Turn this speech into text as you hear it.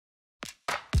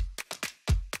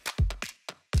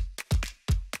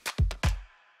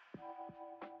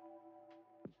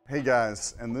Hey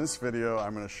guys, in this video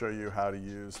I'm going to show you how to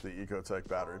use the EcoTech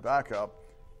Battery Backup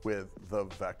with the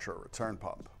Vectra return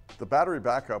pump. The battery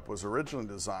backup was originally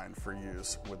designed for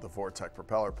use with the Vortec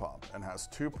propeller pump and has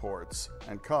 2 ports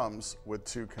and comes with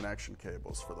 2 connection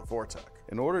cables for the Vortec.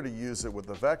 In order to use it with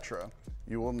the Vectra,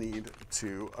 you will need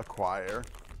to acquire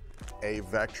a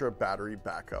Vectra battery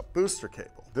backup booster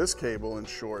cable. This cable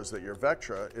ensures that your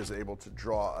Vectra is able to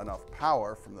draw enough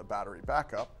power from the battery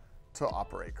backup to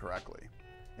operate correctly.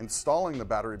 Installing the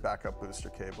battery backup booster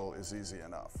cable is easy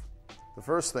enough. The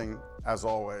first thing, as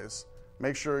always,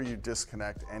 make sure you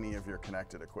disconnect any of your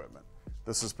connected equipment.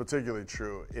 This is particularly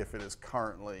true if it is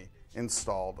currently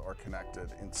installed or connected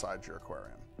inside your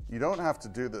aquarium. You don't have to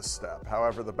do this step,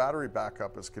 however, the battery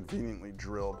backup is conveniently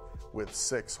drilled with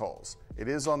 6 holes. It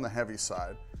is on the heavy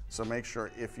side, so make sure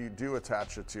if you do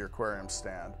attach it to your aquarium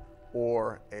stand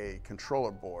or a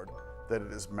controller board that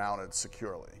it is mounted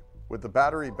securely. With the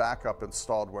battery backup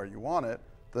installed where you want it,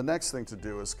 the next thing to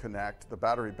do is connect the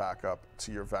battery backup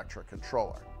to your Vectra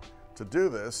controller. To do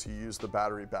this, you use the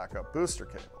battery backup booster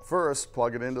cable. First,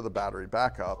 plug it into the battery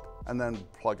backup and then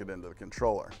plug it into the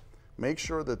controller. Make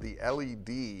sure that the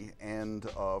LED end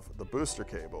of the booster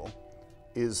cable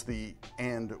is the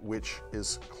end which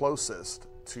is closest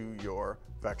to your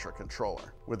Vectra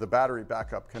controller. With the battery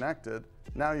backup connected,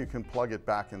 now you can plug it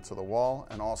back into the wall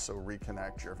and also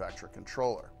reconnect your Vectra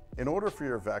controller. In order for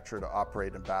your Vectra to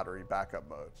operate in battery backup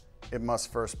mode, it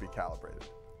must first be calibrated.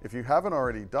 If you haven't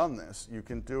already done this, you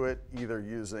can do it either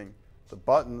using the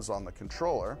buttons on the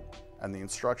controller, and the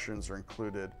instructions are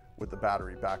included with the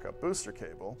battery backup booster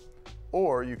cable,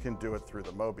 or you can do it through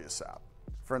the Mobius app.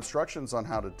 For instructions on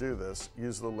how to do this,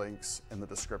 use the links in the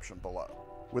description below.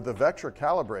 With the Vectra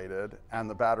calibrated and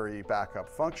the battery backup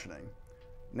functioning,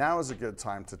 now is a good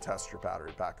time to test your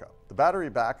battery backup. The battery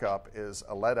backup is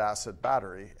a lead acid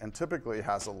battery and typically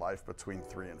has a life between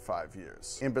 3 and 5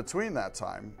 years. In between that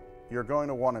time, you're going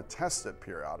to want to test it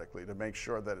periodically to make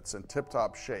sure that it's in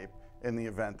tip-top shape in the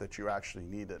event that you actually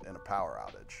need it in a power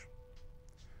outage.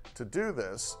 To do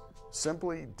this,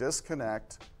 simply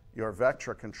disconnect your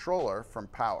Vectra controller from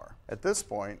power. At this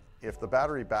point, if the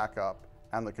battery backup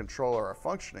and the controller are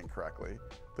functioning correctly,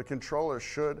 the controller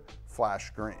should flash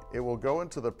green. It will go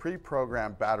into the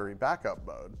pre-programmed battery backup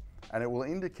mode, and it will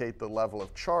indicate the level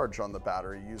of charge on the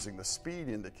battery using the speed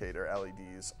indicator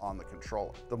LEDs on the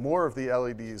controller. The more of the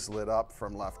LEDs lit up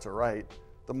from left to right,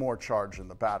 the more charge in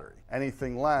the battery.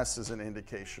 Anything less is an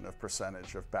indication of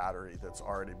percentage of battery that's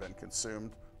already been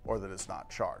consumed or that is not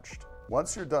charged.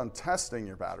 Once you're done testing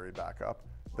your battery backup,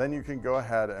 then you can go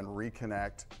ahead and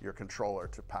reconnect your controller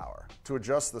to power. To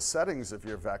adjust the settings of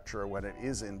your Vectra when it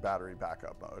is in battery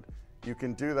backup mode, you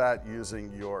can do that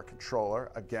using your controller.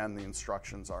 Again, the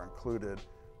instructions are included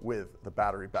with the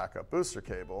battery backup booster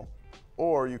cable,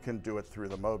 or you can do it through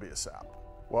the Mobius app.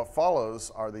 What follows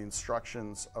are the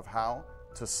instructions of how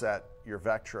to set your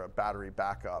Vectra battery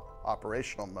backup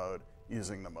operational mode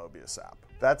using the Mobius app.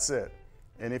 That's it.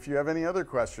 And if you have any other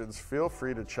questions, feel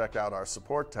free to check out our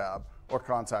support tab or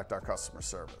contact our customer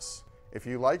service. If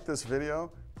you like this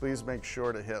video, please make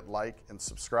sure to hit like and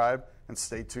subscribe, and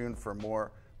stay tuned for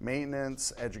more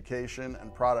maintenance, education,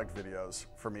 and product videos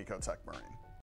from EcoTech Marine.